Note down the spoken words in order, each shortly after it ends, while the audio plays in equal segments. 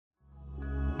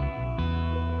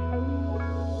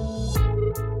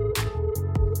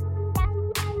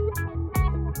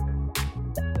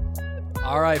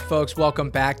All right, folks, welcome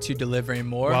back to Delivering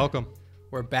More. Welcome.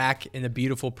 We're back in the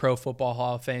beautiful Pro Football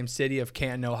Hall of Fame city of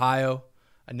Canton, Ohio.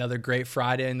 Another great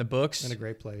Friday in the books. And a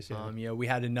great place. Yeah. We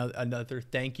had another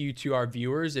thank you to our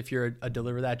viewers. If you're a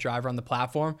Deliver That driver on the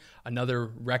platform, another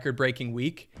record-breaking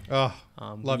week. Oh,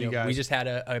 love you guys. We just had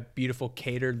a beautiful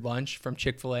catered lunch from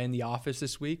Chick-fil-A in the office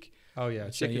this week. Oh, yeah.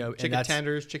 So, chicken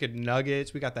tenders, chicken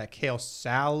nuggets. We got that kale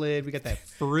salad. We got that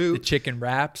fruit. The chicken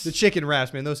wraps. The chicken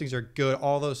wraps, man. Those things are good.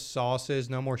 All those sauces.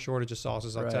 No more shortage of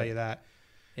sauces, I'll tell you that.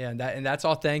 Yeah, and that's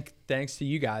all thanks to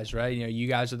you guys, right? You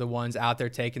guys are the ones out there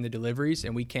taking the deliveries,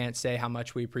 and we can't say how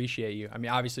much we appreciate you. I mean,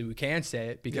 obviously we can say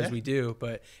it because we do,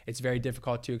 but it's very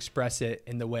difficult to express it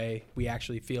in the way we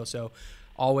actually feel. So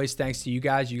always thanks to you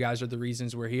guys. You guys are the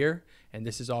reasons we're here, and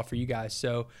this is all for you guys.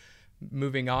 So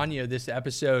moving on, this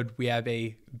episode, we have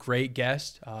a great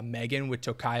guest, Megan with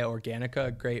Tocaya Organica,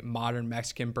 a great modern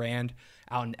Mexican brand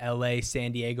out in LA,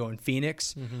 San Diego, and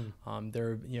Phoenix. Mm-hmm.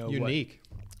 They're, unique.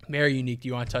 Very unique. Do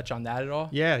you want to touch on that at all?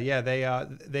 Yeah.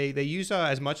 They use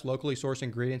as much locally sourced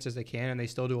ingredients as they can, and they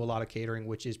still do a lot of catering,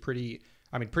 which is pretty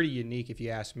unique if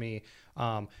you ask me.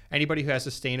 Anybody who has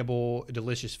sustainable,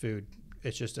 delicious food,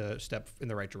 it's just a step in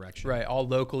the right direction. Right, all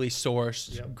locally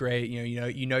sourced. Yep. Great.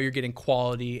 You're getting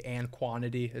quality and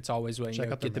quantity. It's always when you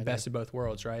get the best of both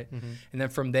worlds, right? Mm-hmm. And then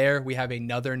from there, we have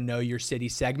another Know Your City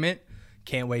segment.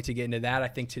 Can't wait to get into that. I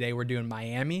think today we're doing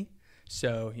Miami.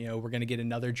 So, we're going to get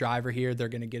another driver here. They're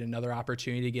going to get another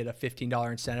opportunity to get a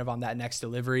 $15 incentive on that next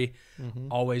delivery. Mm-hmm.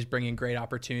 Always bringing great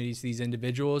opportunities to these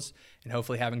individuals and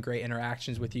hopefully having great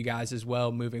interactions with you guys as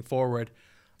well moving forward.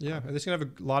 Yeah, this is going to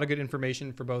have a lot of good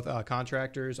information for both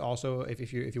contractors. Also,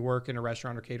 if you work in a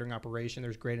restaurant or catering operation,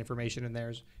 there's great information in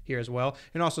there here as well.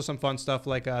 And also some fun stuff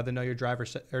like the Know Your Driver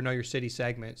or Know Your City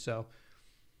segment. So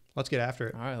let's get after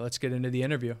it. All right, let's get into the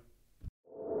interview.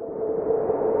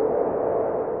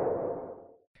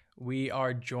 We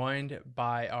are joined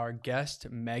by our guest,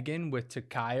 Megan with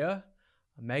Tocaya.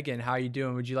 Megan, how are you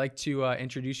doing? Would you like to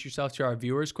introduce yourself to our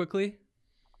viewers quickly?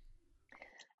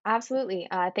 Absolutely.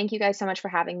 Thank you guys so much for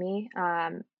having me.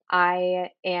 I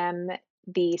am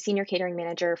the senior catering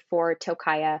manager for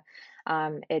Tocaya.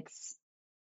 It's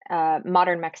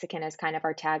modern Mexican is kind of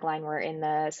our tagline. We're in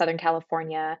the Southern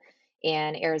California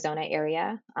and Arizona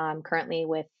area, currently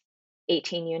with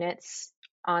 18 units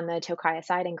on the Tocaya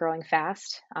side and growing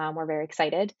fast. We're very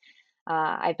excited.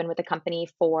 I've been with the company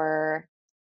for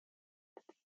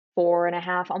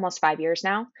 4.5, almost 5 years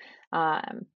now,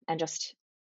 and just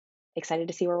excited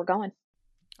to see where we're going.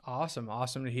 Awesome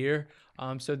to hear.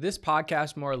 So this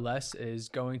podcast more or less is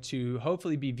going to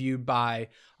hopefully be viewed by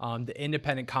the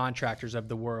independent contractors of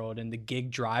the world and the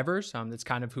gig drivers. That's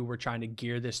kind of who we're trying to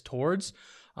gear this towards.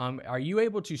 Are you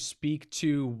able to speak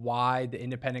to why the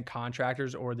independent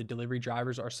contractors or the delivery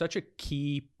drivers are such a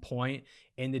key point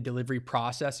in the delivery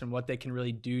process and what they can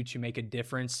really do to make a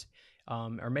difference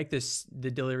or make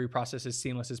the delivery process as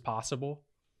seamless as possible?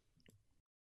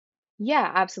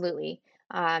 Yeah, absolutely.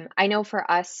 I know for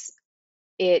us,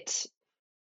 it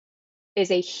is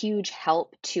a huge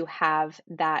help to have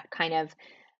that kind of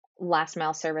last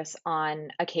mile service on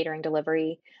a catering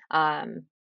delivery.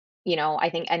 I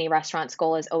think any restaurant's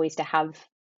goal is always to have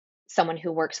someone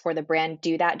who works for the brand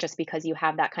do that, just because you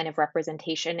have that kind of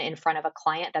representation in front of a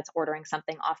client that's ordering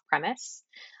something off premise.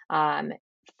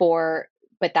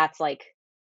 But that's like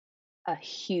a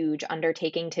huge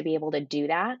undertaking to be able to do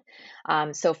that.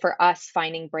 So for us,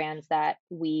 finding brands that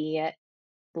we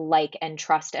like and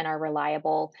trust and are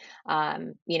reliable,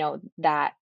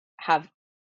 that have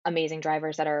amazing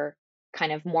drivers that are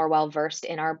kind of more well versed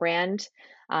in our brand.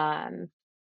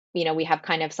 We have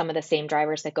kind of some of the same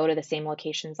drivers that go to the same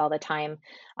locations all the time.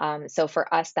 So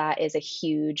for us, that is a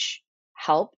huge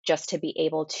help just to be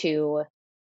able to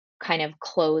kind of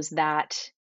close that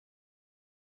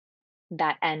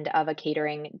end of a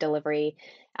catering delivery,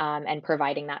 and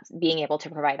being able to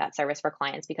provide that service for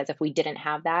clients, because if we didn't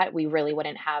have that, we really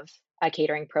wouldn't have a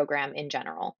catering program in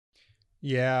general.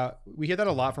 Yeah, we hear that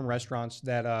a lot from restaurants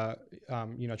that,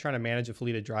 trying to manage a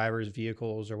fleet of drivers,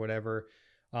 vehicles, or whatever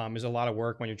is a lot of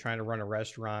work when you're trying to run a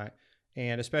restaurant,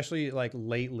 and especially like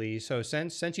lately. So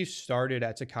since you started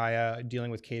at Tocaya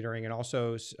dealing with catering, and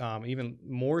also even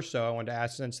more so, I wanted to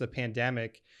ask, since the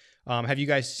pandemic, have you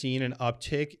guys seen an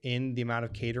uptick in the amount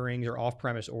of caterings or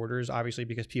off-premise orders, obviously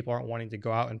because people aren't wanting to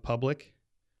go out in public?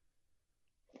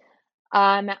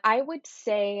 I would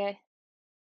say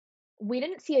we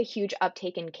didn't see a huge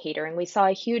uptake in catering. We saw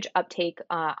a huge uptake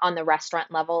on the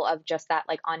restaurant level of just that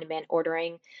like on-demand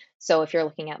ordering. So if you're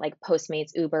looking at like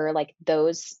Postmates, Uber, like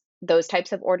those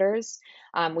types of orders,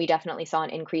 we definitely saw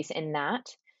an increase in that.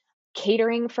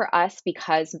 Catering for us,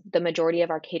 because the majority of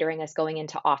our catering is going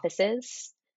into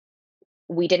offices,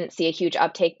 we didn't see a huge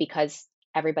uptake because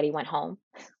everybody went home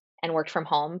and worked from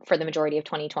home for the majority of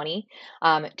 2020.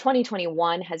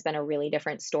 2021 has been a really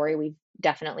different story. We've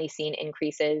definitely seen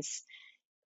increases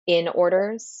in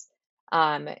orders.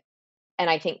 Um, and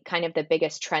I think kind of the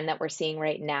biggest trend that we're seeing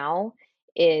right now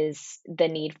is the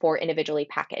need for individually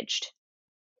packaged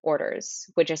orders,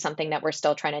 which is something that we're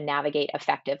still trying to navigate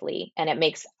effectively. And it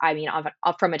makes, I mean,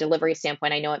 from a delivery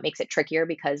standpoint, I know it makes it trickier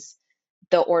because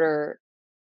the order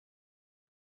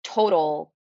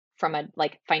total from a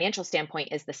like financial standpoint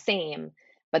is the same,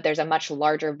 but there's a much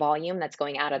larger volume that's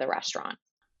going out of the restaurant.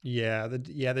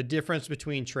 The difference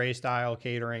between tray style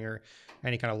catering or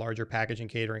any kind of larger packaging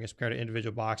catering as compared to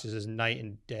individual boxes is night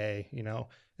and day. You know,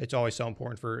 it's always so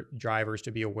important for drivers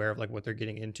to be aware of like what they're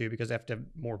getting into because they have to have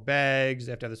more bags,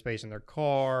 they have to have the space in their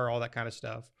car, all that kind of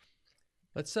stuff.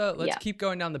 Let's Yeah. keep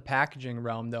going down the packaging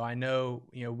realm though. I know,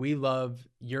 we love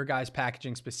your guys'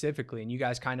 packaging specifically, and you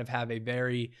guys kind of have a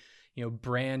very,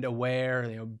 brand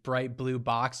aware, bright blue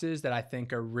boxes that I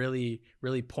think are really,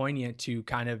 really poignant to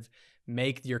kind of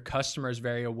make your customers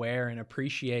very aware and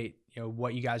appreciate,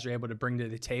 what you guys are able to bring to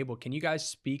the table. Can you guys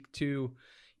speak to,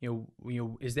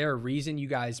 is there a reason you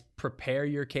guys prepare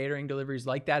your catering deliveries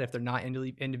like that if they're not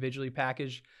individually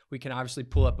packaged? We can obviously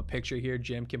pull up a picture here.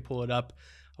 Jim can pull it up.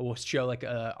 We'll show like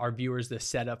our viewers the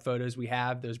setup photos we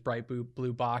have, those bright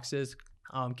blue boxes.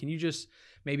 Can you just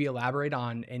maybe elaborate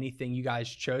on anything you guys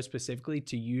chose specifically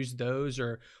to use those,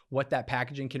 or what that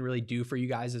packaging can really do for you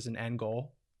guys as an end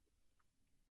goal?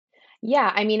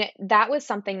 Yeah, I mean, that was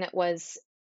something that was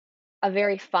a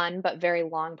very fun but very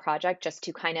long project just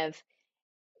to kind of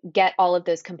get all of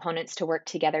those components to work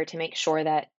together to make sure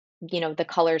that, the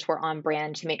colors were on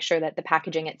brand, to make sure that the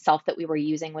packaging itself that we were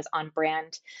using was on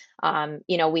brand.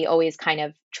 We always kind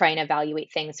of try and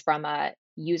evaluate things from a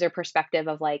user perspective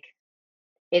of like,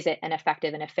 is it an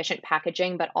effective and efficient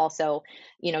packaging, but also,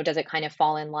 does it kind of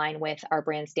fall in line with our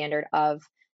brand standard of,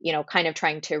 kind of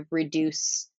trying to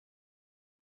reduce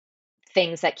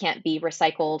things that can't be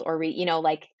recycled or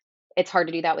like it's hard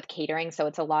to do that with catering, so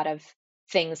it's a lot of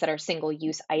things that are single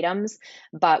use items,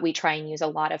 but we try and use a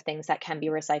lot of things that can be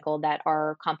recycled, that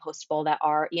are compostable, that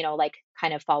are, like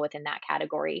kind of fall within that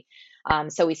category.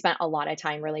 So we spent a lot of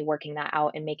time really working that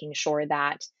out and making sure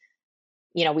that,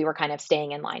 we were kind of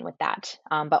staying in line with that.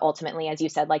 But ultimately, as you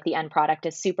said, like the end product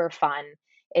is super fun.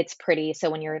 It's pretty. So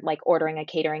when you're like ordering a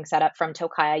catering setup from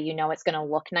Tocaya, it's going to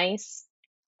look nice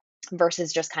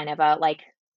versus just kind of a like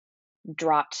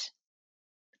dropped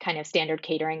kind of standard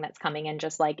catering that's coming in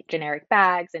just like generic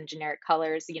bags and generic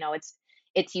colors.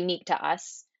 It's unique to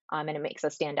us, and it makes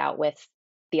us stand out with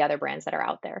the other brands that are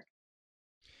out there.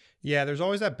 Yeah, there's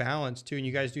always that balance too, and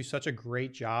you guys do such a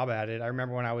great job at it. I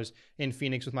remember when I was in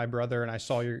Phoenix with my brother and I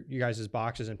saw you guys'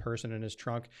 boxes in person in his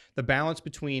trunk. The balance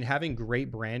between having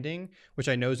great branding, which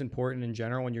I know is important in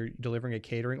general when you're delivering a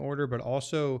catering order, but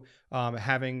also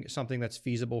having something that's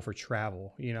feasible for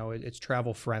travel. It's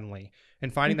travel friendly,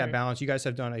 and finding that Hmm. balance. You guys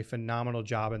have done a phenomenal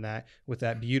job in that with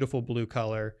that beautiful blue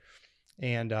color.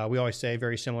 And we always say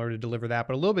very similar to deliver that,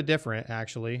 but a little bit different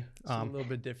actually. It's a little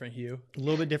bit different hue, A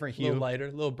little bit different a little hue. lighter,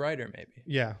 a little brighter maybe.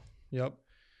 Yeah. Yep.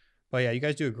 But yeah, you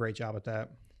guys do a great job at that.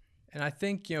 And I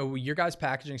think, your guys'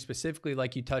 packaging specifically,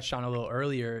 like you touched on a little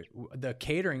earlier, the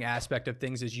catering aspect of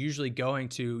things is usually going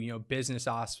to, business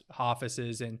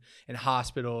offices and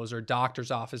hospitals or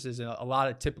doctors' offices and a lot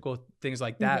of typical things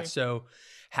like that. Hmm. So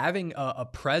having a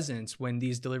presence when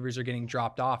these deliveries are getting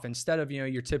dropped off, instead of,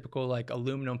 your typical like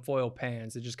aluminum foil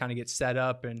pans that just kind of get set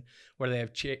up and whether they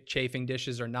have chafing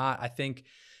dishes or not, I think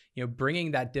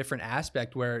bringing that different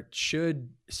aspect where should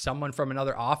someone from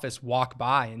another office walk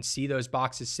by and see those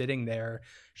boxes sitting there,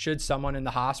 should someone in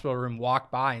the hospital room walk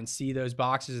by and see those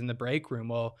boxes in the break room,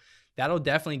 well, that'll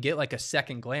definitely get like a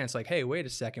second glance, like, hey, wait a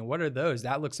second, what are those?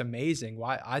 That looks amazing.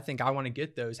 Why? I think I want to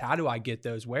get those. How do I get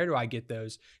those? Where do I get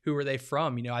those? Who are they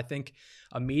from? I think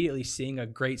immediately seeing a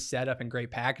great setup and great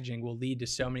packaging will lead to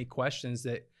so many questions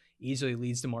that easily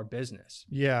leads to more business.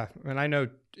 Yeah. And I know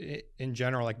in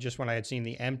general, like just when I had seen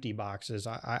the empty boxes,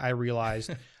 I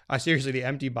realized I seriously the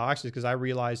empty boxes because I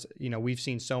realized, we've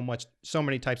seen so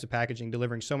many types of packaging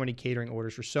delivering so many catering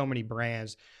orders for so many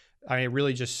brands. I mean, it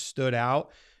really just stood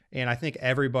out. And I think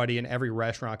everybody in every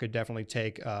restaurant could definitely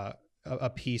take a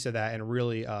piece of that and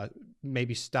really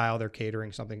maybe style their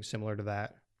catering something similar to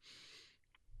that.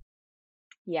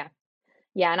 Yeah.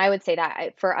 Yeah. And I would say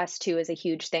that for us too is a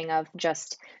huge thing of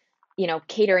just,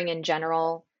 catering in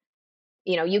general.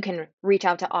 You can reach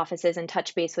out to offices and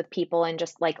touch base with people and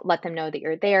just like let them know that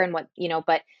you're there and what,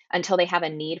 but until they have a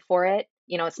need for it,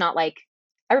 it's not like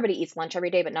everybody eats lunch every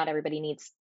day, but not everybody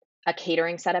needs a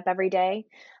catering setup every day.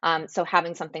 So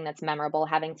having something that's memorable,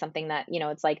 having something that,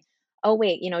 it's like, oh,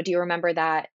 wait, do you remember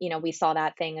that, we saw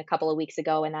that thing a couple of weeks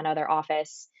ago in that other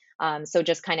office. So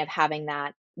just kind of having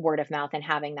that word of mouth and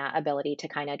having that ability to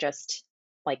kind of just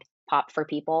like pop for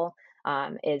people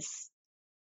is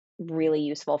really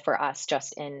useful for us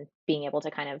just in being able to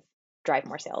kind of drive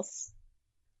more sales.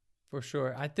 For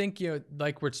sure. I think,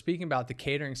 like we're speaking about the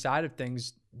catering side of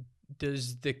things,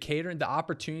 does the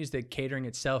opportunities that catering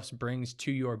itself brings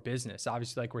to your business,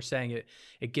 obviously, like we're saying,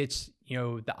 it gets,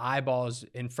 the eyeballs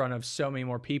in front of so many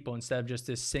more people instead of just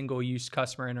this single use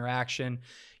customer interaction.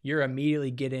 You're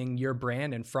immediately getting your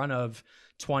brand in front of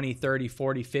 20, 30,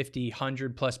 40, 50,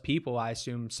 100 plus people, I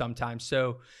assume sometimes.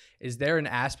 So is there an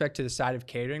aspect to the side of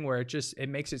catering where it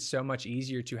makes it so much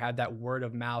easier to have that word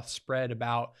of mouth spread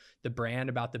about the brand,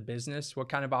 about the business? What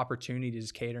kind of opportunity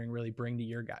does catering really bring to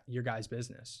your guys'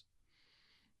 business?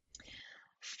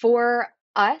 For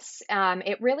us,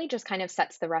 it really just kind of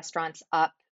sets the restaurants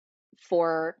up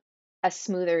for a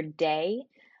smoother day.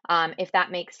 If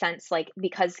that makes sense, like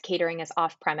because catering is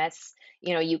off premise,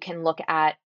 you can look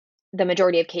at the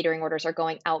majority of catering orders are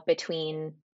going out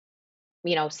between,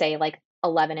 say like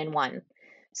 11 and 1.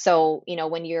 So,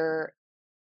 when you're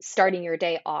starting your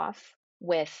day off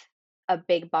with a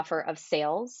big buffer of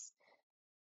sales,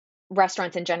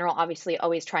 restaurants in general obviously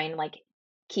always try and like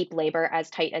keep labor as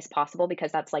tight as possible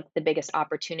because that's like the biggest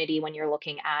opportunity when you're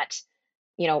looking at,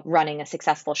 running a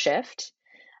successful shift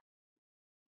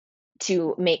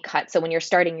to make cuts. So when you're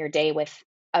starting your day with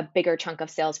a bigger chunk of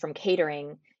sales from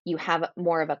catering, you have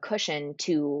more of a cushion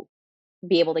to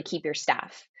be able to keep your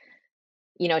staff,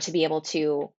 to be able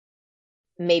to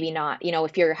maybe not,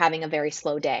 if you're having a very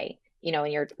slow day,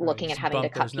 and you're Right. looking at Just having to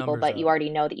bump cut those people, numbers but you up. already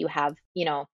know that you have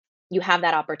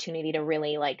that opportunity to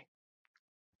really like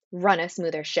run a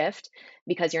smoother shift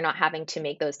because you're not having to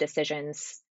make those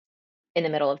decisions in the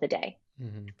middle of the day.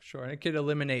 Sure. And it could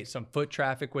eliminate some foot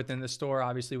traffic within the store,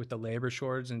 obviously, with the labor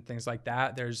shortage and things like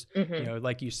that. There's, Hmm.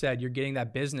 like you said, you're getting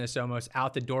that business almost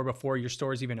out the door before your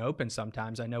store's even open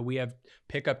sometimes. I know we have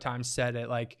pickup times set at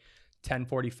like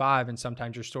 10:45, and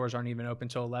sometimes your stores aren't even open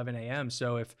till 11 a.m.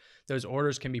 So if those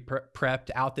orders can be prepped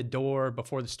out the door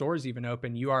before the store is even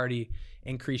open, you already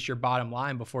increase your bottom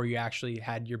line before you actually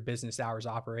had your business hours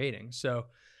operating. So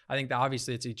I think that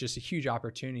obviously it's just a huge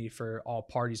opportunity for all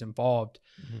parties involved.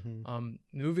 Hmm.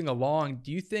 Moving along,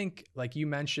 do you think, like you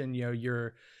mentioned,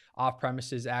 your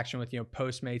off-premises action with,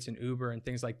 Postmates and Uber and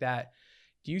things like that.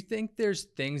 Do you think there's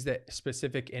things that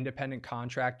specific independent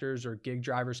contractors or gig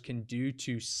drivers can do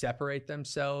to separate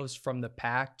themselves from the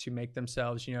pack to make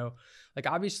themselves, like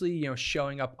obviously,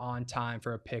 showing up on time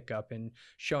for a pickup and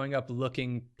showing up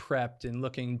looking prepped and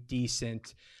looking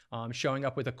decent, showing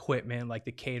up with equipment like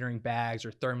the catering bags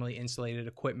or thermally insulated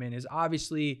equipment is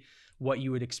obviously what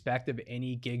you would expect of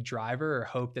any gig driver or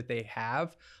hope that they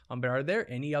have. But are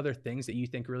there any other things that you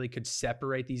think really could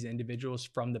separate these individuals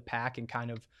from the pack and kind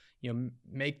of,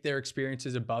 make their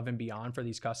experiences above and beyond for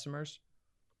these customers?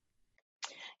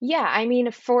 Yeah, I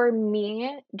mean, for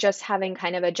me, just having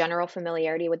kind of a general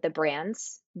familiarity with the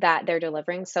brands that they're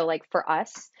delivering. So, like for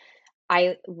us,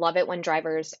 I love it when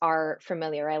drivers are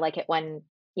familiar. I like it when,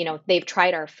 they've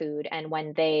tried our food and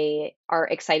when they are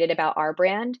excited about our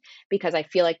brand, because I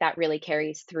feel like that really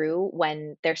carries through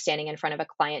when they're standing in front of a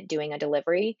client doing a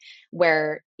delivery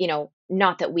where,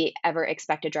 not that we ever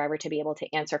expect a driver to be able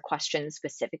to answer questions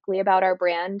specifically about our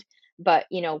brand, but,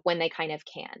 when they kind of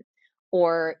can.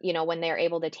 Or, when they're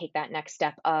able to take that next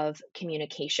step of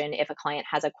communication, if a client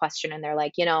has a question and they're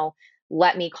like,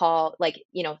 let me call, like,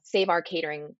 save our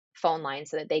catering phone line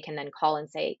so that they can then call and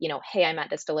say, hey, I'm at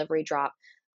this delivery drop.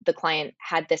 The client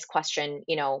had this question,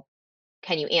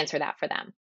 can you answer that for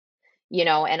them?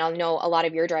 And I know a lot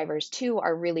of your drivers too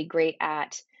are really great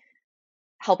at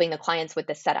helping the clients with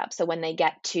the setup. So when they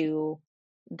get to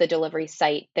the delivery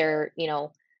site, they're,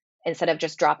 instead of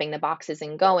just dropping the boxes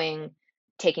and going,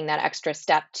 taking that extra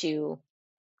step to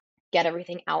get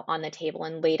everything out on the table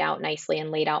and laid out nicely and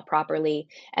laid out properly.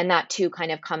 And that too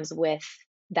kind of comes with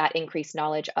that increased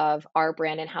knowledge of our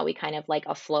brand and how we kind of like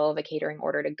a flow of a catering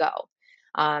order to go.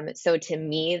 So to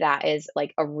me, that is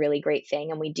like a really great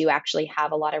thing. And we do actually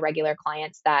have a lot of regular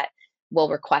clients that will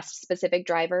request specific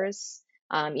drivers.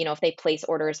 If they place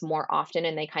orders more often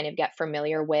and they kind of get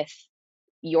familiar with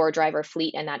your driver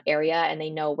fleet in that area and they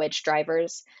know which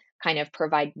drivers kind of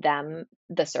provide them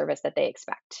the service that they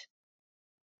expect.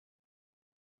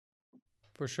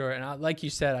 For sure. And like you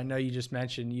said, I know you just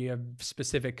mentioned you have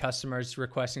specific customers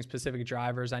requesting specific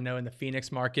drivers. I know in the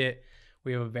Phoenix market,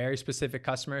 we have a very specific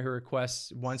customer who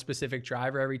requests one specific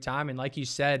driver every time. And like you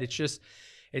said,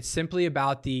 It's simply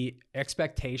about the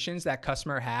expectations that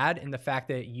customer had and the fact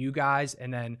that you guys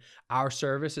and then our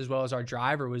service as well as our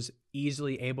driver was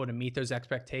easily able to meet those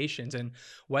expectations. And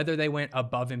whether they went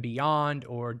above and beyond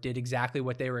or did exactly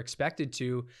what they were expected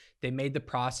to, they made the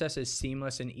process as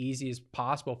seamless and easy as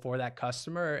possible for that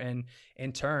customer. And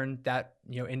in turn, that,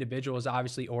 individual is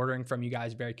obviously ordering from you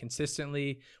guys very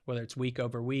consistently, whether it's week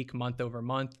over week, month over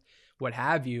month, what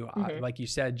have you. Mhm. Like you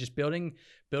said, just building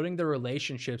the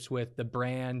relationships with the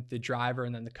brand, the driver,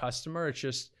 and then the customer. It's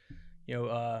just,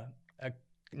 a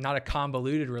not a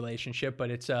convoluted relationship,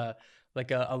 but it's like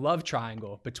a love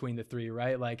triangle between the three,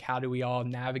 right? Like, how do we all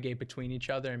navigate between each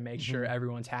other and make sure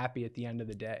everyone's happy at the end of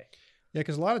the day? Yeah,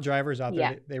 because a lot of drivers out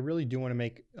there, Yeah. they really do want to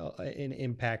make an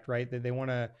impact, right? They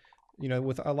want to,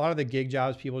 with a lot of the gig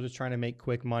jobs, people just trying to make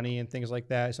quick money and things like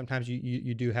that. Sometimes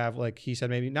you do have, like he said,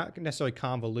 maybe not necessarily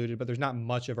convoluted, but there's not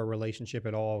much of a relationship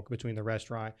at all between the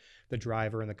restaurant, the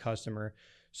driver, and the customer.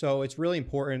 So it's really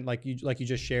important, like you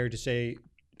just shared, to say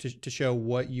to show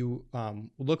what you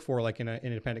look for, like in an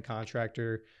independent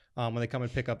contractor. When they come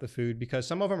and pick up the food, because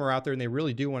some of them are out there and they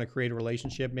really do want to create a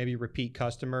relationship, maybe repeat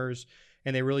customers,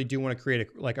 and they really do want to create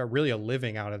a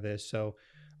living out of this. So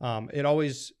it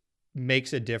always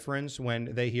makes a difference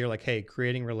when they hear like, hey,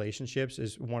 creating relationships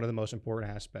is one of the most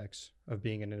important aspects of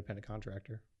being an independent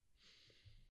contractor.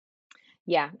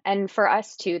 Yeah, and for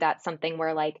us too, that's something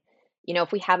where like,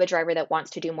 if we have a driver that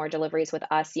wants to do more deliveries with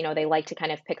us, they like to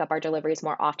kind of pick up our deliveries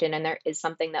more often, and there is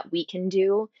something that we can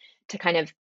do to kind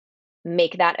of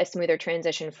make that a smoother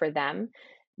transition for them.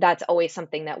 That's always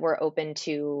something that we're open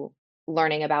to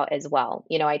learning about as well.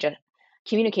 I just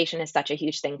communication is such a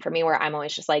huge thing for me where I'm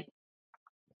always just like,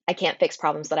 I can't fix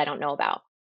problems that I don't know about.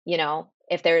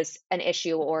 If there's an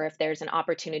issue or if there's an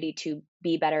opportunity to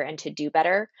be better and to do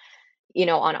better,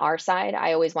 on our side,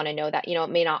 I always want to know that, it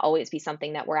may not always be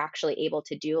something that we're actually able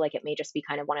to do. Like it may just be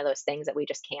kind of one of those things that we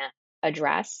just can't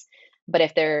address. But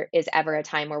if there is ever a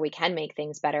time where we can make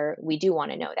things better, we do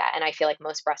want to know that. And I feel like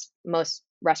most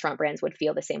restaurant brands would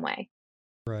feel the same way.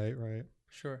 Right, right.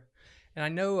 Sure. And I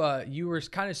know you were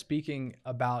kind of speaking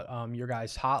about your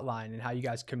guys' hotline and how you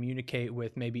guys communicate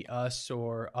with maybe us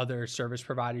or other service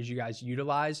providers you guys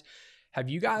utilize. Have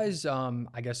you guys,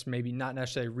 I guess maybe not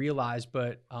necessarily realized,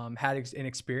 but had an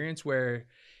experience where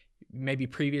maybe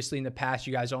previously in the past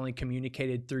you guys only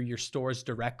communicated through your stores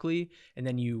directly, and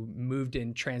then you moved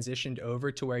and transitioned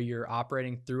over to where you're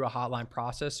operating through a hotline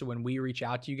process? So when we reach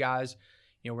out to you guys,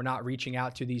 we're not reaching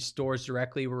out to these stores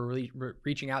directly. We're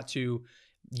reaching out to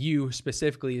you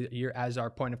specifically, you're as our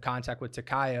point of contact with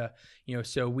Tocaya,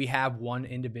 so we have one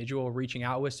individual reaching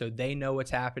out with, so they know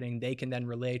what's happening. They can then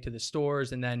relay to the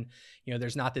stores. And then,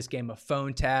 there's not this game of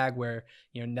phone tag where,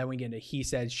 then we get into he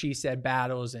said, she said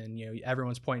battles and,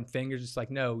 everyone's pointing fingers. It's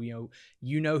like, no, who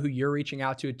you're reaching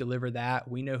out to at Deliver That.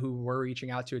 We know who we're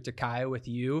reaching out to at Tocaya with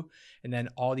you. And then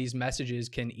all these messages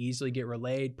can easily get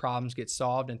relayed, problems get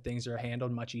solved, and things are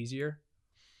handled much easier.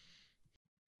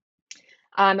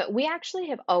 We actually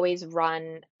have always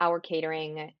run our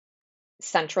catering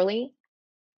centrally.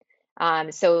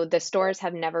 So the stores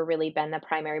have never really been the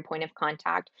primary point of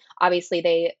contact. Obviously,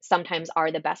 they sometimes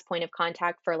are the best point of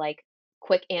contact for like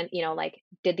quick and, like,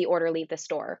 did the order leave the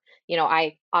store?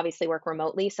 I obviously work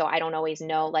remotely, so I don't always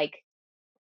know, like,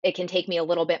 it can take me a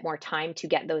little bit more time to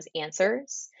get those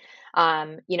answers.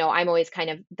 I'm always kind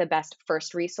of the best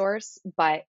first resource,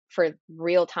 but for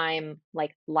real time,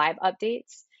 like live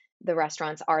updates, the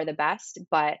restaurants are the best.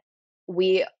 But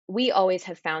we always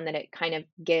have found that it kind of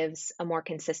gives a more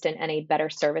consistent and a better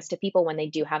service to people when they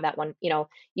do have that one.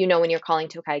 When you're calling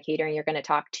Tokai Catering, you're going to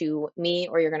talk to me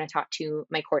or you're going to talk to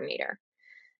my coordinator.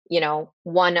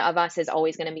 One of us is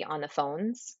always going to be on the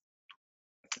phones.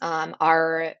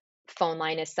 Our phone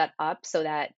line is set up so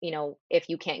that, if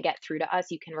you can't get through to us,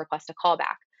 you can request a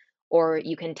callback or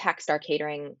you can text our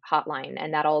catering hotline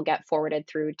and that'll get forwarded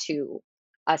through to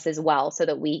us as well so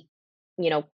that we,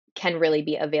 can really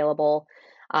be available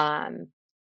um,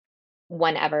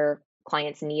 whenever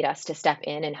clients need us to step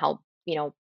in and help,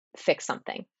 fix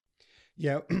something.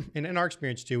 Yeah, and in our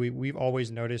experience too, we've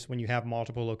always noticed when you have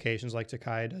multiple locations like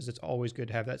Tocaya does, it's always good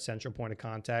to have that central point of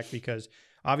contact, because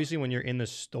obviously when you're in the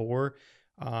store,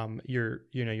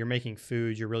 you're making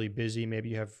food, you're really busy. Maybe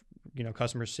you have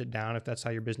customers sit down if that's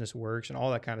how your business works and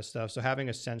all that kind of stuff. So having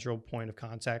a central point of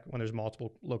contact when there's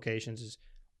multiple locations is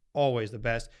always the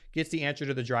best. Gets the answer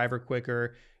to the driver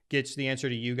quicker, gets the answer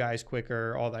to you guys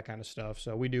quicker, all that kind of stuff.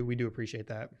 So we do appreciate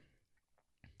that.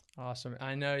 Awesome.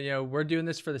 I know, we're doing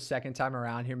this for the second time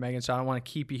around here, Megan, so I don't want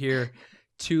to keep you here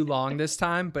too long this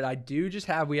time, but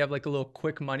we have like a little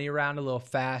quick money round, a little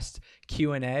fast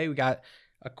Q&A. We got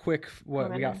a quick, Oh,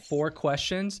 we got goodness. 4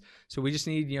 questions. So we just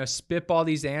need, spitball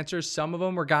these answers. Some of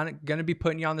them we're going to be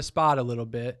putting you on the spot a little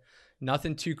bit.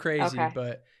 Nothing too crazy, Okay.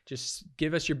 but just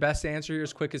give us your best answer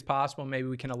as quick as possible. Maybe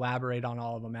we can elaborate on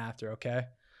all of them after. Okay.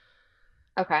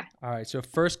 Okay. All right. So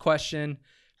first question,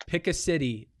 pick a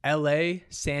city, LA,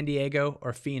 San Diego,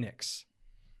 or Phoenix.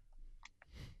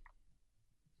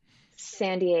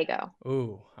 San Diego.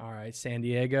 Ooh, all right, San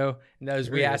Diego. And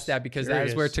we asked that because that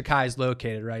is where Tocaya is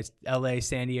located, right? LA,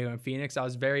 San Diego, and Phoenix. I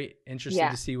was very interested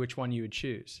to see which one you would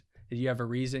choose. Did you have a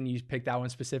reason you picked that one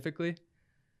specifically?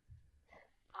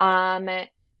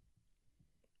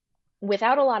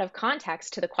 Without a lot of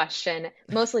context to the question,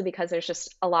 mostly because there's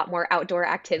just a lot more outdoor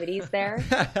activities there.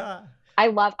 I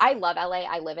love LA.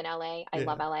 I live in LA. I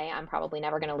love LA. I'm probably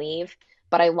never going to leave,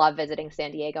 but I love visiting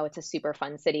San Diego. It's a super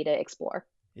fun city to explore.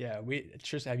 Yeah,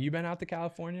 Tristan, have you been out to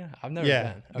California? I've never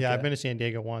been. Okay. Yeah, I've been to San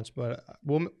Diego once, but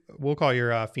we'll call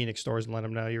your Phoenix stores and let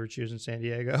them know you were choosing San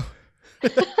Diego.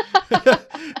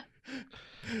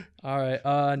 All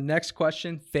right. Next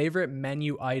question. Favorite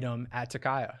menu item at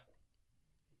Tocaya?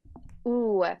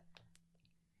 Ooh.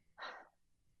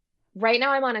 Right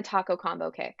now I'm on a taco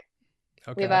combo kick.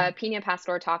 Okay. We have a piña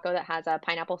pastor taco that has a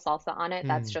pineapple salsa on it.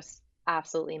 That's just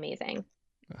absolutely amazing.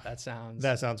 That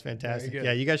sounds fantastic.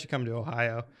 Yeah, you guys should come to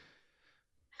Ohio.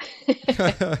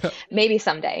 Maybe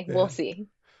someday. We'll see.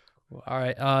 All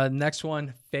right. Next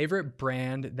one. Favorite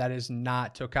brand that is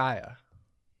not Tocaya?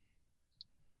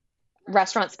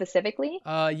 Restaurant specifically?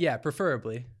 Yeah,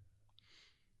 preferably.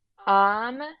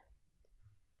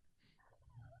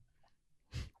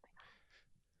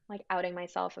 Like outing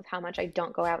myself of how much I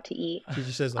don't go out to eat. She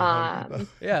just says like Home Depot.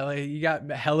 Yeah, like you got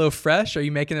HelloFresh. Are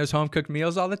you making those home cooked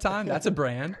meals all the time? That's a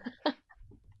brand.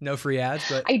 No free ads,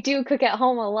 but I do cook at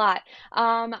home a lot.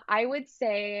 I would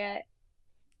say,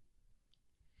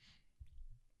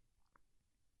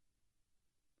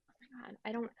 oh my God,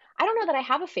 I don't know that I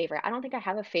have a favorite. I don't think I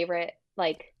have a favorite.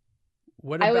 Like,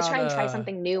 what I about always try and try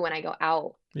something new when I go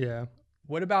out. Yeah.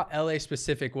 What about LA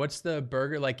specific? What's the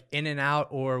burger, like In-N-Out,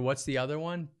 or what's the other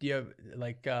one? Do you have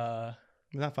like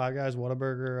not Five Guys,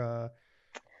 Whataburger,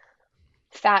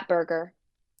 Fat Burger.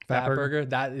 Fat Burger?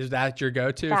 Is that your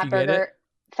go-to if Fat you Burger. get it?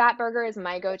 Fat Burger is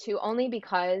my go-to only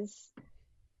because,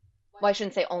 well, I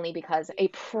shouldn't say only because, a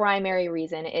primary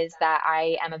reason is that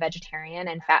I am a vegetarian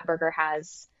and Fat Burger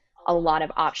has a lot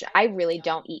of options. I really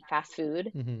don't eat fast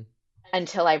food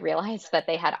until I realized that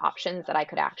they had options that I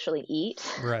could actually eat.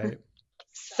 Right.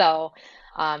 So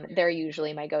they're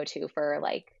usually my go-to for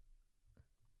like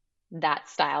that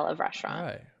style of restaurant. All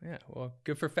right. Yeah. Well,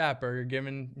 good for Fat Burger,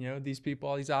 giving these people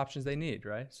all these options they need,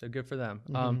 right? So good for them.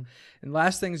 And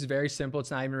last thing is very simple.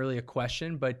 It's not even really a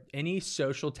question, but any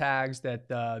social tags that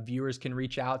the viewers can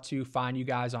reach out to, find you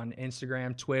guys on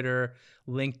Instagram, Twitter,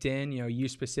 LinkedIn. You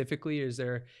specifically. Is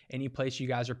there any place you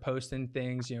guys are posting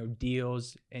things?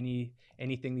 Deals,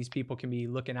 anything these people can be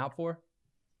looking out for?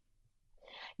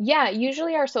 Yeah,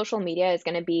 usually our social media is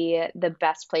going to be the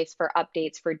best place for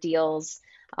updates, for deals.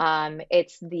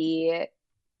 It's the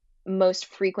most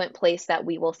frequent place that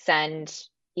we will send,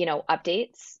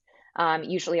 updates.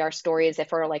 Usually our stories,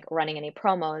 if we're like running any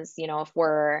promos, if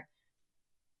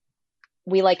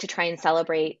we like to try and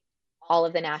celebrate all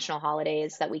of the national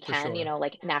holidays that we can,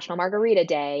 like National Margarita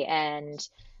Day and,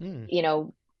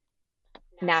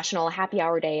 National Happy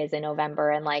Hour Day is in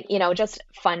November, and like, just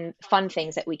fun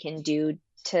things that we can do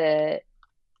to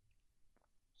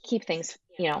keep things,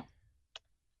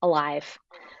 alive.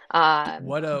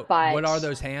 What are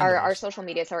those handles? Our social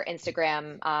media, so our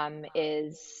Instagram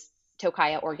is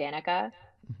Tocaya Organica.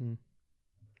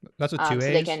 That's with 2 A's.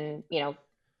 So they can,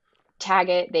 tag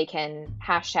it, they can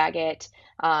hashtag it,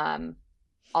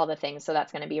 all the things. So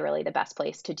that's going to be really the best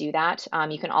place to do that.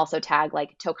 You can also tag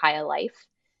like Tocaya Life.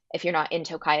 If you're not in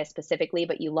Tocaya specifically,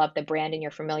 but you love the brand and you're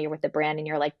familiar with the brand and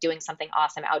you're like doing something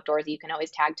awesome outdoors, you can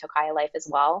always tag Tocaya Life as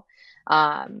well.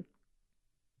 And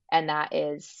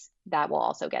that will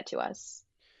also get to us.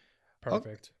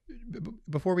 Perfect.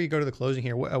 Before we go to the closing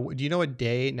here, do you know what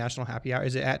day National Happy Hour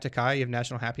is? It at Tocaya? You have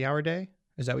National Happy Hour Day?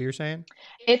 Is that what you're saying?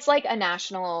 It's like a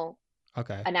national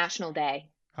day.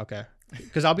 Okay.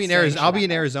 Because I'll be in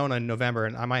Arizona in November,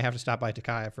 and I might have to stop by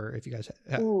Tocaya if you guys.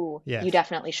 Ooh, yeah, you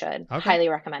definitely should. Okay. Highly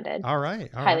recommended. All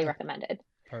right. Highly recommended.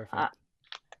 Perfect.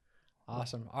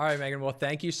 Awesome. All right, Megan. Well,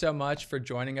 thank you so much for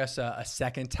joining us a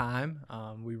second time.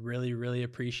 We really, really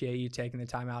appreciate you taking the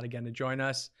time out again to join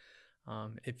us.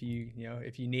 If you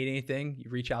need anything, you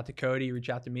reach out to Cody, reach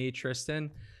out to me,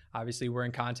 Tristan. Obviously, we're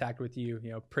in contact with you,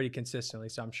 pretty consistently.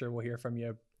 So I'm sure we'll hear from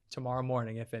you tomorrow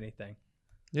morning, if anything.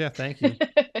 Yeah. Thank you.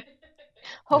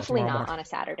 Hopefully not on a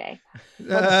Saturday.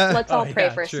 Let's all pray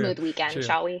for a smooth weekend,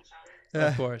 shall we?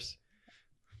 Of course.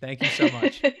 Thank you so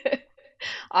much.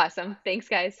 Awesome. Thanks,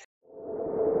 guys.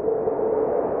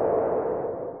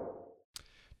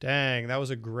 Dang, that was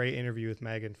a great interview with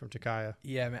Megan from Tocaya.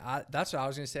 Yeah, man. That's what I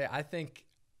was gonna say.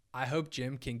 I hope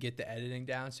Jim can get the editing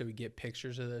down so we get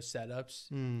pictures of those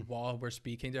setups while we're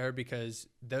speaking to her, because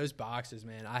those boxes,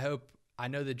 man. I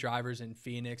know the drivers in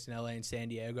Phoenix and LA and San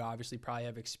Diego obviously probably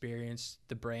have experienced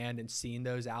the brand and seen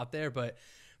those out there, but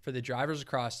for the drivers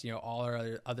across, all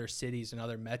our other cities and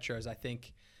other metros, I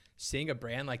think seeing a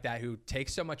brand like that who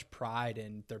takes so much pride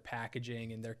in their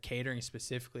packaging and their catering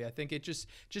specifically, I think it just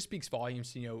speaks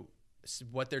volumes to,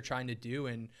 what they're trying to do,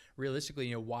 and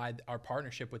realistically, why our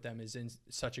partnership with them is in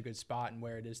such a good spot and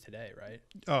where it is today, right?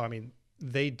 Oh, I mean,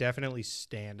 they definitely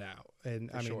stand out. And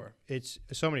sure. It's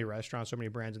so many restaurants, so many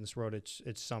brands in this world.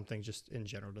 It's something just in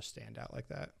general to stand out like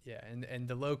that. Yeah. And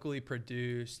the locally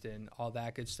produced and all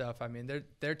that good stuff. I mean,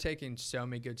 they're taking so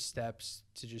many good steps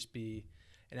to just be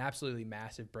an absolutely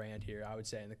massive brand here. I would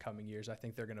say in the coming years, I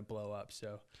think they're going to blow up.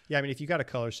 So yeah, I mean, if you got a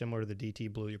color similar to the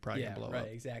DT blue, you're probably going to blow up.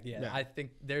 Right. Exactly. Yeah. I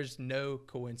think there's no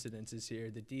coincidences here.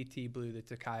 The DT blue, the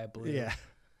Tocaya blue,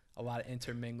 a lot of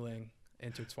intermingling,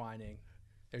 intertwining.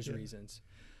 There's reasons.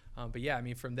 But yeah, I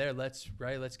mean, from there, let's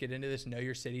get into this Know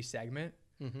Your City segment.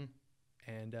 Mm-hmm.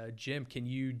 And Jim, can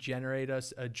you generate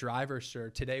us a driver, sir?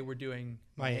 Today we're doing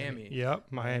Miami. Yep,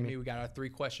 Miami. We got our 3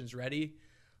 questions ready.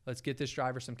 Let's get this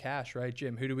driver some cash, right,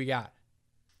 Jim? Who do we got?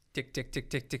 Tick, tick, tick,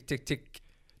 tick, tick, tick, tick.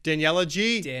 Daniela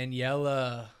G.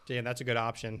 Daniela. Damn, that's a good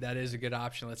option. That is a good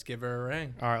option. Let's give her a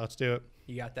ring. All right, let's do it.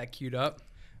 You got that queued up?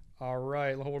 All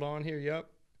right, hold on here. Yep.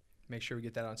 Make sure we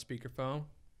get that on speakerphone.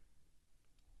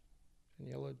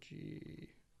 Daniela G.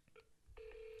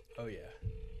 Oh, yeah.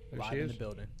 There Live she in is. the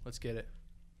building. Let's get it.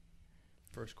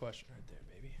 First question right there,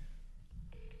 baby.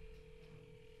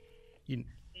 You.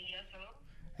 Yes, hello?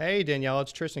 Hey, Daniela,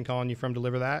 it's Tristan calling you from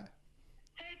Deliver That.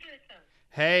 Hey, Tristan.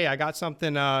 Hey, I got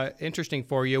something interesting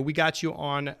for you. We got you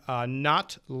on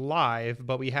not live,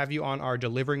 but we have you on our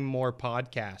Delivering More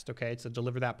podcast, okay? It's a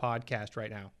Deliver That podcast right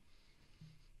now.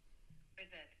 What is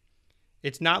that?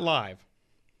 It's not live.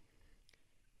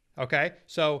 Okay?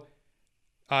 So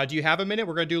do you have a minute?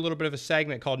 We're going to do a little bit of a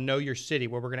segment called Know Your City,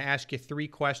 where we're going to ask you 3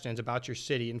 questions about your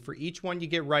city. And for each one you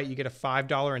get right, you get a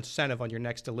 $5 incentive on your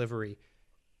next delivery.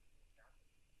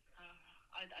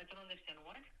 I don't understand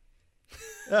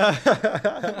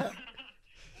what?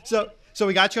 So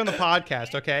we got you on the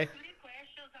podcast, okay? 3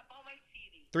 questions about my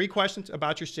city. 3 questions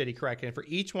about your city, correct. And for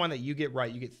each one that you get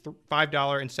right, you get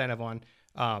 $5 incentive on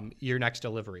your next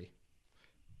delivery.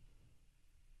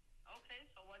 Okay,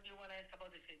 so what do you want to ask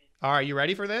about the city? All right, you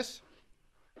ready for this?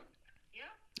 Yeah?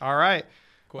 All right.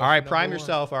 Question all right, number prime 1.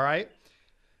 yourself, all right?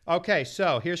 Okay,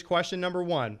 so here's question number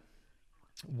 1.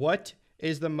 What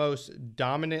is the most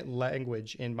dominant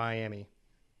language in Miami?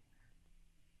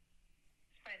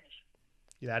 Spanish.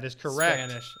 That is correct.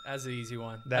 Spanish. That's an easy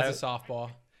one. That- That's a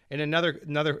softball. And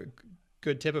another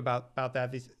good tip about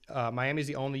that, Miami is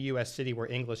the only U.S. city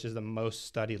where English is the most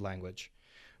studied language.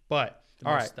 But, The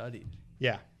all most right. studied.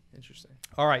 Yeah. Interesting.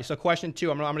 All right, so question 2.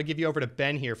 I'm gonna give you over to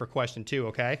Ben here for question 2,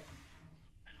 okay?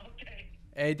 Okay.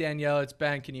 Hey, Daniela, it's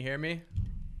Ben. Can you hear me?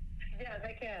 Yes,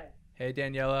 I can. Hey,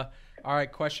 Daniela. All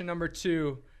right, question number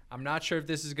 2. I'm not sure if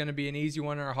this is going to be an easy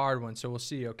one or a hard one, so we'll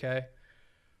see, okay?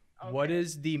 What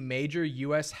is the major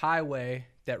U.S. highway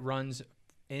that runs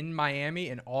in Miami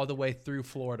and all the way through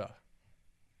Florida?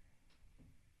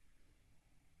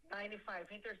 95.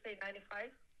 Interstate 95?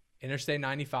 Interstate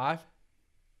 95?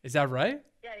 Is that right?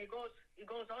 Yeah, it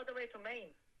goes all the way to Maine.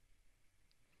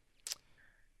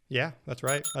 Yeah, that's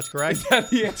right. That's correct. Is that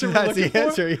the answer we're That's looking the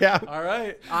answer, yeah. All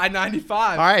right. I-95.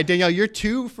 All right, Danielle, you're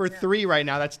 2 for 3 right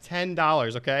now. That's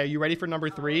 $10, okay? Are you ready for number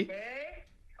 3?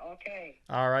 Okay.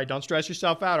 All right, don't stress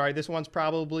yourself out. All right, this one's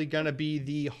probably going to be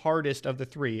the hardest of the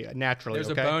 3, naturally,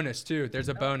 There's okay? a bonus, too. There's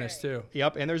a bonus, too.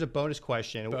 Yep, and there's a bonus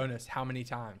question. Bonus. How many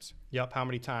times? Yep, how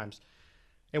many times?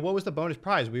 And what was the bonus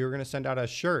prize? We were going to send out a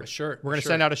shirt. A shirt. We're going to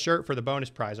send out a shirt for the bonus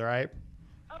prize, all right?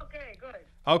 Okay, good.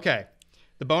 Okay.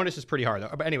 The bonus is pretty hard, though.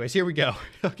 But anyways, here we go.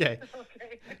 Okay.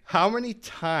 Okay. How many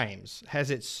times has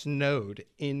it snowed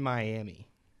in Miami?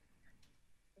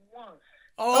 Once.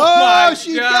 Oh, my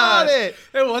she gosh. got it.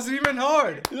 It wasn't even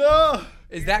hard. No.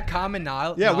 Is that common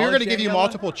knowledge? Yeah, we were going to give you Daniela?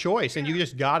 multiple choice, and you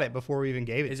just got it before we even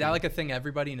gave it Is to that you. like a thing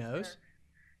everybody knows?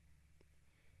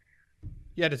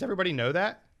 Yeah, does everybody know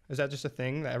that? Is that just a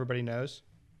thing that everybody knows?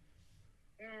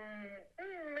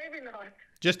 Maybe not.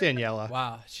 Just Daniela.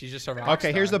 Wow, she's just a rock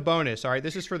Okay, here's the star. bonus. All right,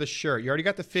 this is for the shirt. You already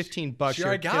got the $15. She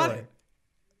already You're got killing. it.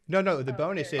 No, the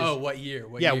bonus is. Oh, what year?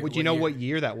 What yeah, year? would you know year? what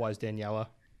year that was, Daniela? I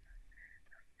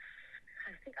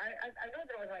think I know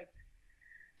there was like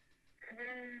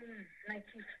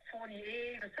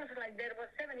 1948 or something like that. It was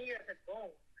 7 years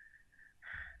ago.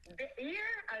 The year,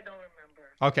 I don't remember.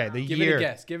 Okay, the Give year. it a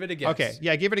guess. Give it a guess. Okay,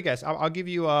 yeah, give it a guess. I'll give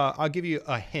you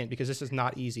a hint because this is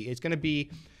not easy. It's going to be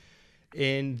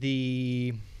in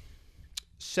the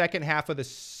second half of the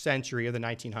century of the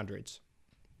 1900s.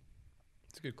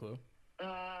 It's a good clue.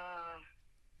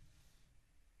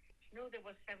 There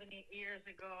was 70 years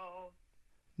ago.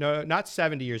 No, not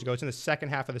 70 years ago. It's in the second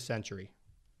half of the century.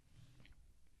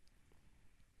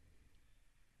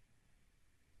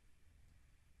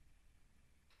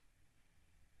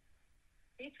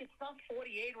 If it's not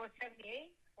 48 or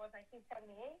 78, was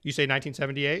 1978? You say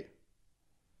 1978?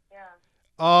 Yeah.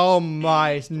 Oh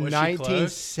my, Was she close?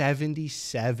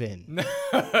 1977.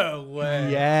 No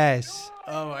way. Yes.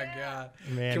 Oh my God.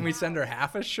 Man. Can we send her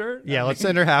half a shirt? Yeah, let's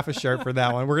send her half a shirt for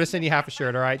that one. We're going to send you half a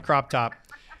shirt, all right? Crop top.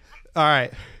 All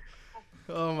right.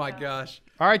 Oh my gosh.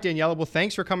 All right, Daniela. Well,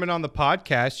 thanks for coming on the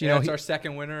podcast. You Yeah, know, it's our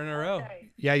second winner in a row. Okay.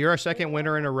 yeah, you're our second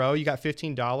winner in a row. You got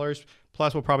 $15.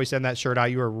 Plus, we'll probably send that shirt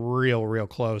out. You were real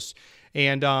close.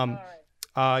 And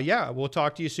yeah, we'll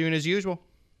talk to you soon as usual.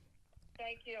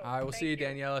 Thank you. All right, we'll see you,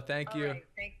 Daniela. Thank you. All right,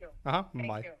 thank you. Uh-huh. Thank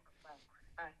Bye. you.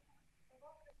 Bye.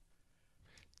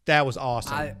 That was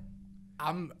awesome.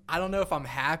 I don't know if I'm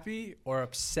happy or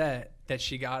upset that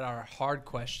she got our hard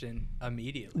question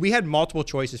immediately. We had multiple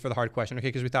choices for the hard question, okay,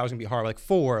 because we thought it was going to be hard, like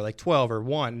 4, like 12, or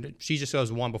 1. She just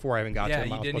goes 1 before I even got to Yeah, the you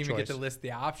multiple didn't even choice. get to list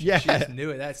the options. Yeah. She just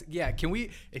knew it. Can we,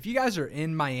 if you guys are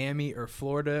in Miami or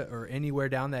Florida or anywhere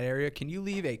down that area, can you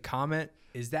leave a comment?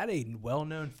 Is that a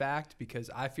well-known fact? Because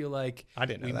I feel like I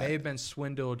didn't know we that. may have been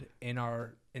swindled in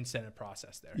our incentive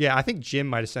process there. Yeah, I think Jim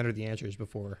might have sent her the answers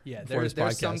before. Yeah, before there's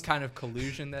this some podcast. kind of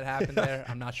collusion that happened there.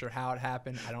 I'm not sure how it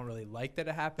happened. I don't really like that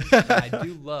it happened. But I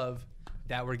do love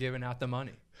that we're giving out the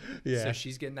money. Yeah. So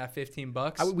she's getting that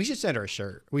 $15. We should send her a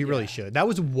shirt. We really should. That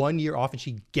was 1 year off, and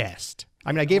she guessed.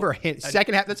 I mean, I gave her a hint.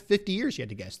 Second half, that's 50 years she had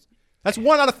to guess. That's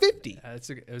 1 out of 50.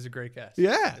 It was a great guess.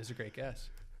 Yeah. It was a great guess.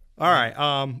 All right.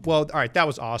 Well, all right. That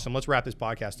was awesome. Let's wrap this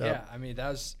podcast up. Yeah, I mean, that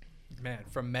was, man,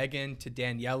 from Megan to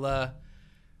Daniela.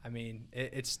 I mean,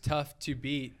 it's tough to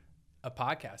beat a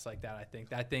podcast like that, I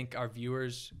think. I think our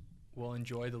viewers will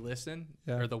enjoy the listen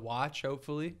or the watch,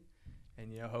 hopefully.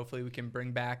 And, hopefully we can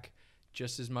bring back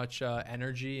just as much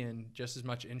energy and just as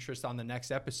much interest on the next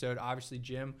episode. Obviously,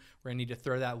 Jim, we're going to need to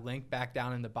throw that link back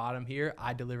down in the bottom here,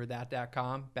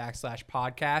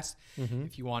 ideliverthat.com/podcast.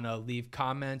 If you want to leave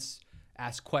comments,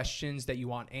 ask questions that you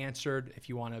want answered, if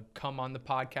you want to come on the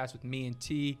podcast with me and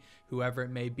T, whoever it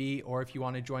may be, or if you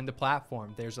want to join the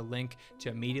platform, there's a link to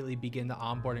immediately begin the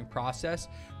onboarding process.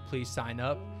 Please sign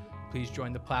up. Please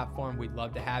join the platform. We'd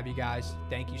love to have you guys.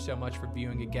 Thank you so much for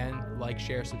viewing again. Like,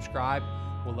 share, subscribe.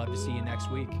 We'll love to see you next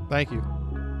week. Thank you.